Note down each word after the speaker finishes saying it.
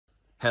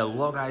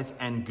Hello guys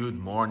and good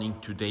morning.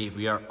 Today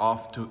we are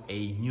off to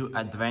a new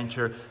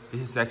adventure.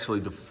 This is actually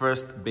the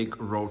first big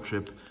road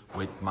trip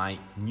with my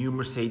new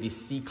Mercedes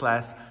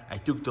C-Class. I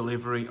took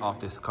delivery of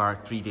this car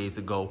 3 days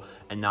ago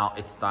and now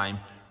it's time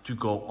to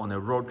go on a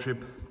road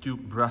trip to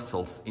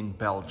Brussels in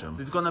Belgium.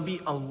 So it's gonna be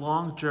a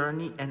long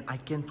journey and I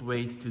can't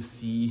wait to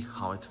see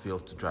how it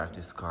feels to drive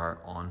this car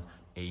on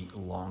a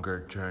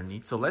longer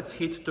journey. So let's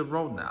hit the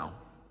road now.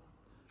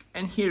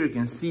 And here you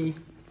can see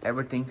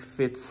everything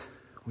fits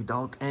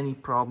without any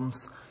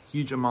problems.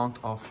 Huge amount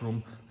of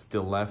room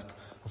still left.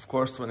 Of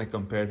course, when I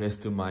compare this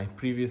to my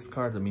previous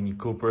car, the Mini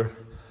Cooper,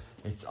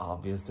 it's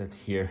obvious that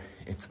here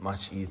it's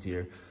much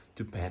easier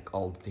to pack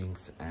all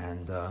things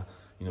and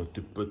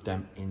to put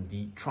them in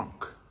the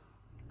trunk.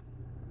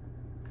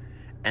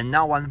 And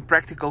now one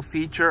practical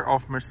feature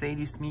of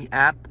Mercedes Me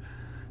app.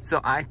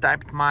 So I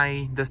typed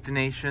my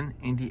destination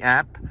in the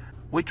app,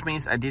 which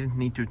means I didn't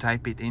need to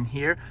type it in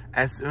here.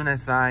 As soon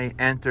as I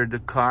entered the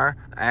car,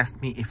 it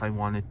asked me if I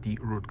wanted the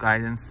route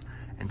guidance,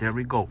 and there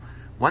we go.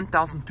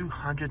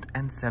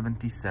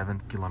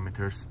 1,277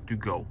 kilometers to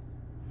go.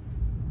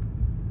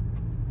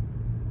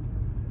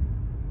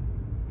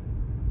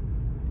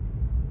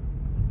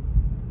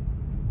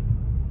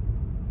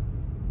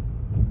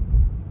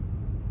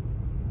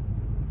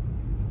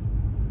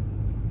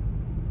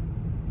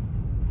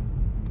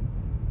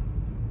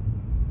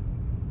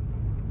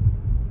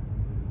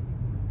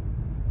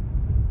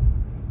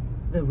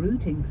 The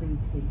route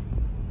includes me.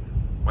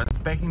 When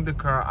packing the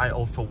car, I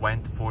also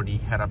went for the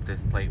head-up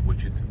display,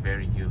 which is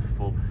very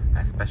useful,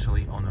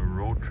 especially on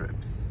road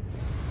trips.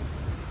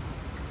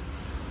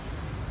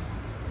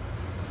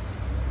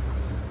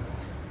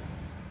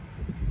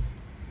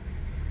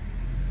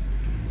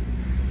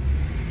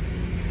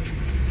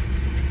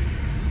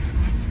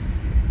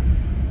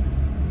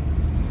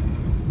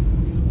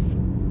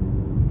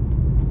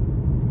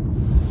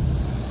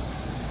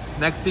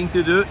 Next thing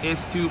to do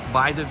is to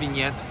buy the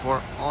vignette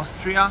for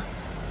Austria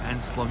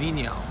and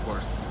Slovenia, of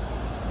course.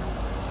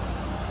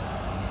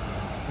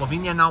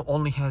 Slovenia now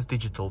only has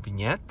digital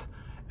vignette,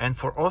 and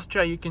for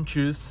Austria you can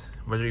choose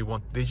whether you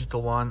want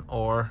digital one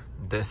or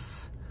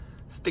this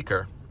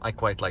sticker. I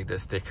quite like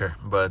this sticker,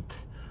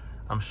 but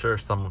I'm sure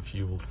some of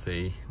you will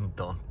say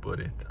don't put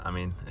it. I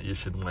mean, you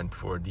should went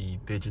for the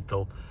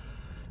digital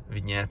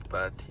vignette,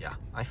 but yeah,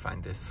 I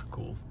find this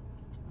cool.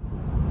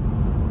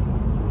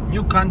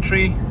 New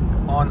country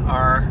on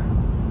our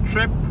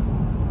trip,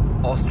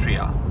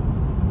 Austria.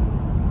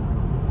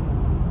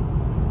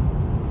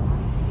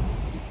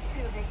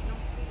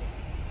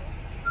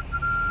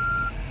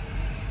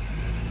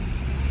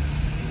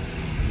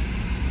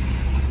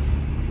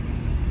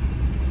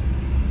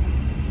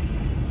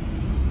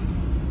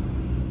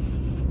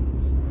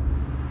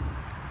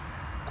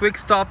 Quick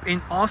stop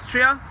in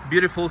Austria,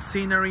 beautiful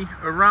scenery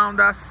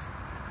around us,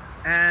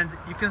 and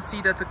you can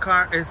see that the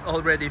car is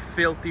already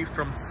filthy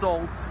from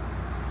salt.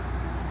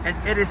 And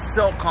it is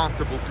so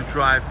comfortable to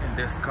drive in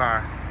this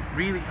car.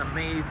 Really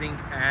amazing,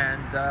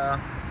 and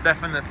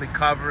definitely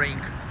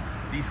covering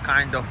these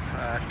kind of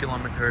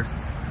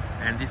kilometers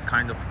and these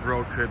kind of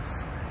road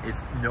trips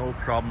is no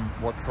problem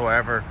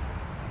whatsoever.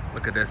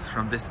 Look at this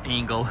from this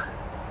angle,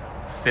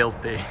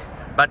 filthy.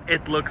 But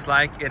it looks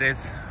like it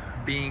is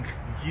being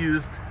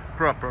used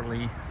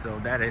properly, so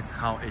that is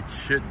how it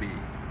should be.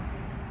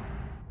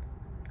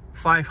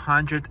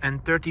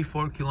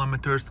 534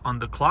 kilometers on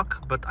the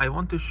clock, but I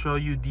want to show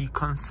you the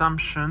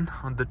consumption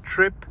on the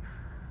trip.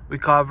 We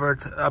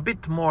covered a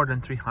bit more than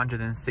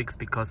 306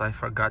 because I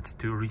forgot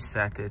to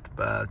reset it,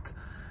 but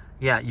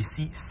yeah, you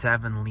see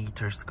 7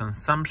 liters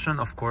consumption.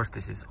 Of course,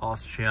 this is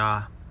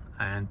Austria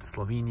and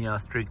Slovenia,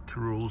 strict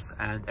rules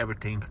and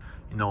everything,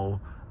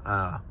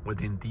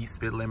 within the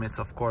speed limits,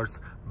 of course,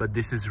 but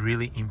this is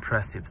really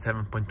impressive.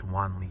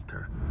 7.1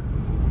 liter.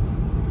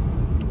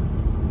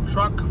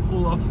 Truck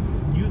full of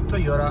new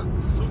Toyota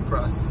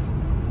Supras.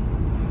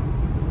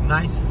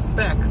 Nice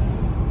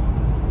specs.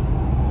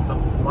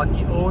 Some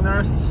lucky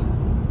owners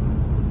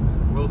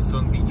will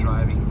soon be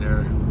driving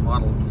their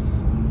models.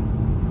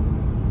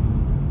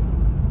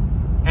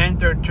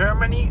 Enter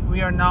Germany.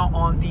 We are now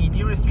on the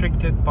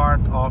de-restricted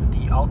part of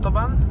the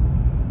Autobahn,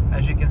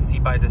 as you can see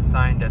by the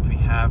sign that we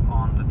have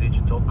on the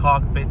digital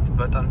cockpit,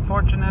 but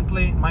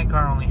unfortunately my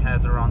car only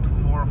has around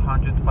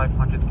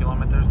 400-500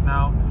 kilometers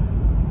now,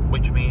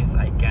 which means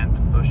I can't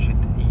push it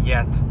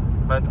yet.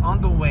 But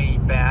on the way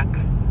back,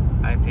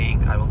 I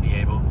think I will be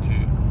able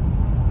to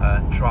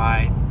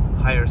try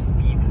higher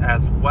speeds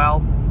as well.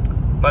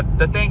 But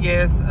the thing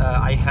is,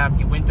 I have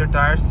the winter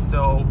tires,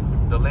 so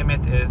the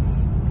limit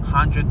is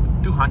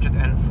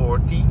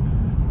 240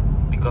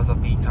 because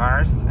of the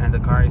tires, and the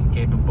car is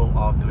capable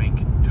of doing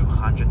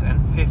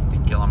 250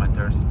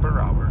 kilometers per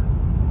hour.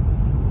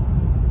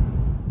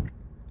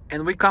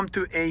 And we come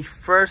to a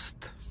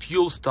first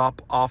fuel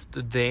stop of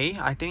the day.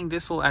 I think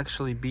this will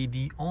actually be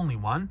the only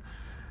one,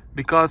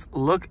 because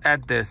look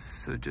at this.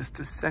 So just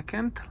a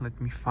second,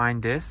 let me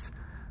find this.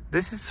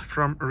 This is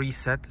from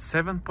Reset,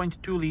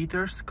 7.2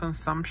 liters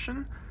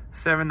consumption,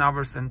 7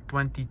 hours and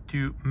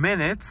 22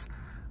 minutes.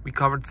 We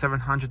covered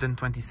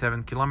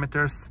 727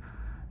 kilometers,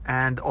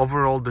 and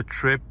overall the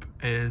trip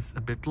is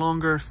a bit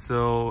longer,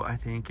 so I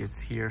think it's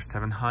here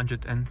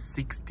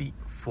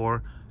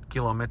 764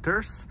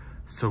 kilometers.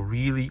 So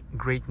really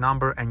great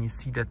number, and you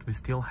see that we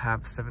still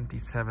have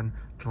 77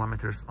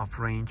 kilometers of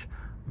range,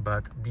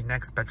 but the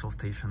next petrol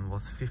station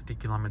was 50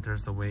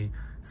 kilometers away,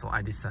 so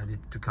I decided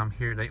to come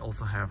here. They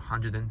also have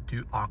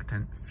 102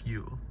 octane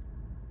fuel.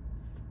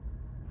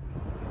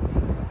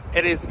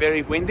 It is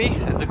very windy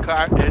and the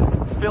car is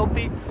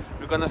filthy.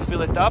 We're gonna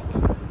fill it up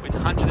with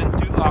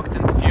 102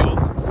 octane fuel,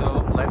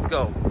 so let's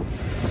go.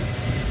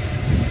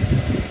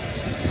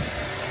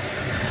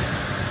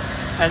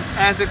 And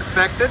as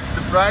expected,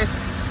 the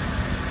price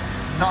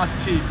not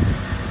cheap.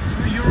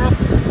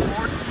 €2.42.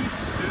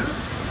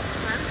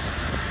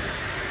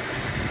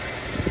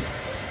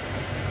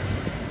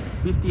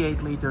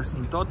 58 liters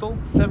in total.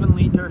 7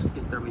 liters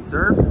is the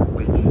reserve,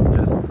 which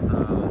just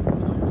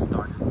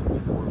started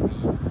before we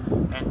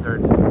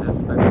entered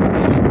this petrol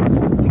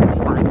station.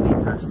 65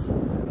 liters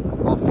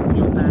of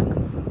fuel tank,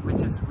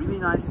 which is really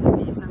nice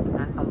and decent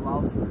and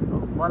allows a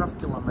lot of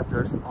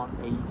kilometers on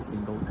a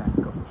single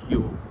tank of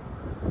fuel.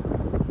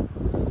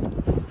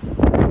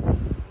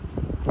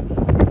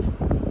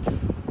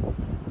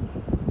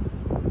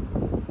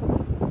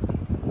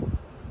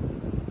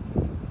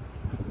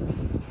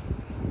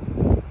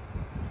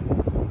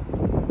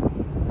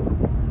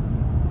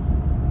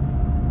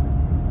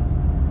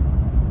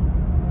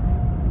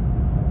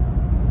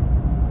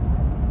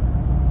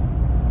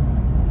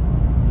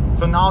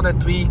 So now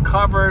that we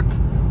covered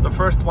the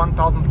first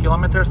 1000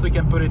 kilometers, we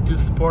can put it to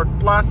Sport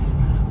Plus.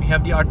 We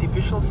have the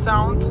artificial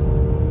sound.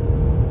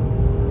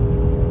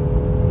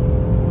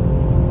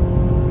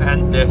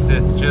 And this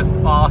is just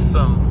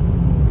awesome.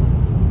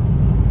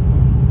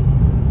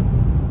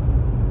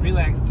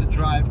 Relaxed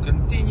drive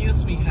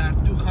continues. We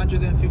have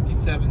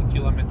 257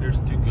 kilometers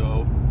to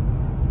go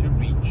to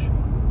reach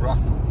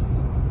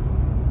Brussels.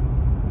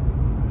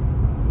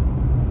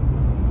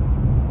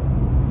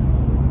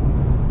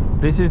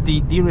 This is the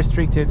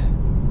de-restricted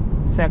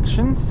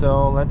section,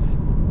 so let's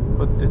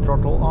put the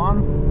throttle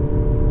on.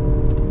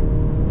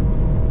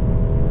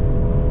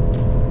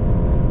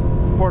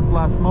 Sport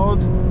Plus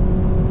mode.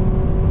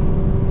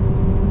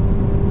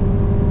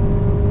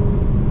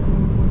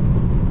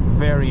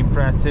 Very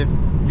impressive.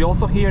 You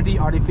also hear the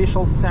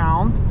artificial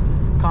sound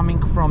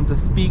coming from the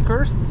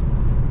speakers.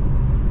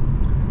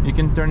 You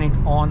can turn it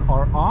on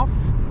or off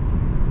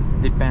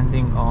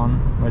depending on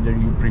whether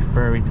you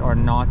prefer it or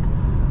not.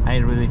 I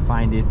really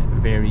find it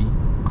very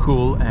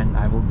cool, and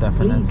I will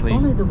definitely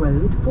follow the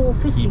road for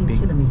 15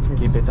 kilometers.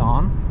 Keep it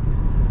on.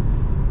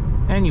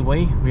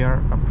 Anyway, we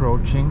are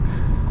approaching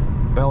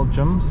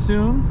Belgium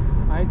soon,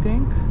 I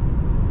think.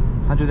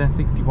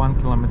 161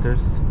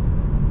 kilometers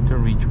to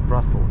reach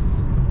Brussels.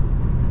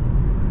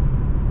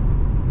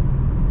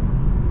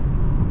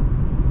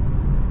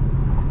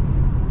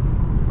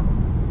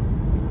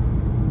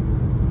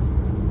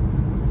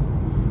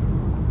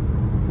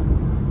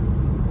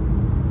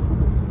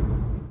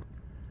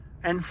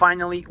 And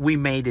finally, we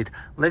made it.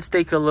 Let's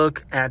take a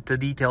look at the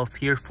details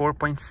here.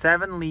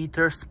 4.7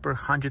 liters per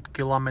 100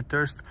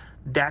 kilometers.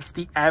 That's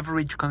the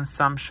average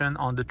consumption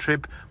on the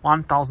trip.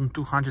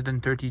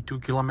 1,232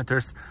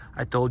 kilometers.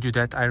 I told you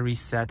that I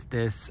reset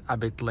this a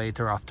bit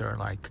later after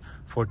like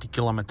 40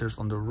 kilometers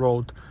on the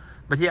road.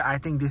 But yeah, I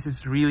think this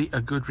is really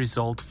a good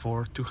result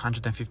for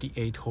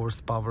 258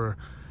 horsepower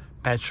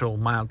petrol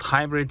mild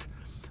hybrid.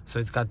 So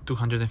it's got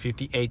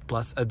 258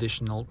 plus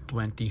additional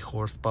 20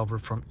 horsepower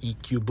from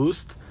EQ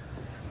Boost.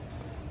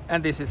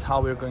 And this is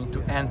how we're going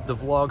to end the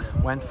vlog.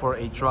 Went for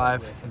a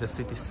drive in the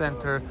city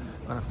center.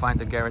 Gonna find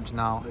the garage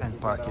now and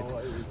park it.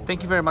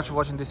 Thank you very much for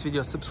watching this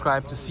video.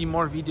 Subscribe to see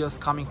more videos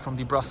coming from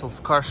the Brussels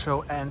Car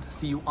Show, and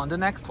see you on the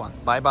next one.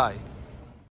 Bye bye.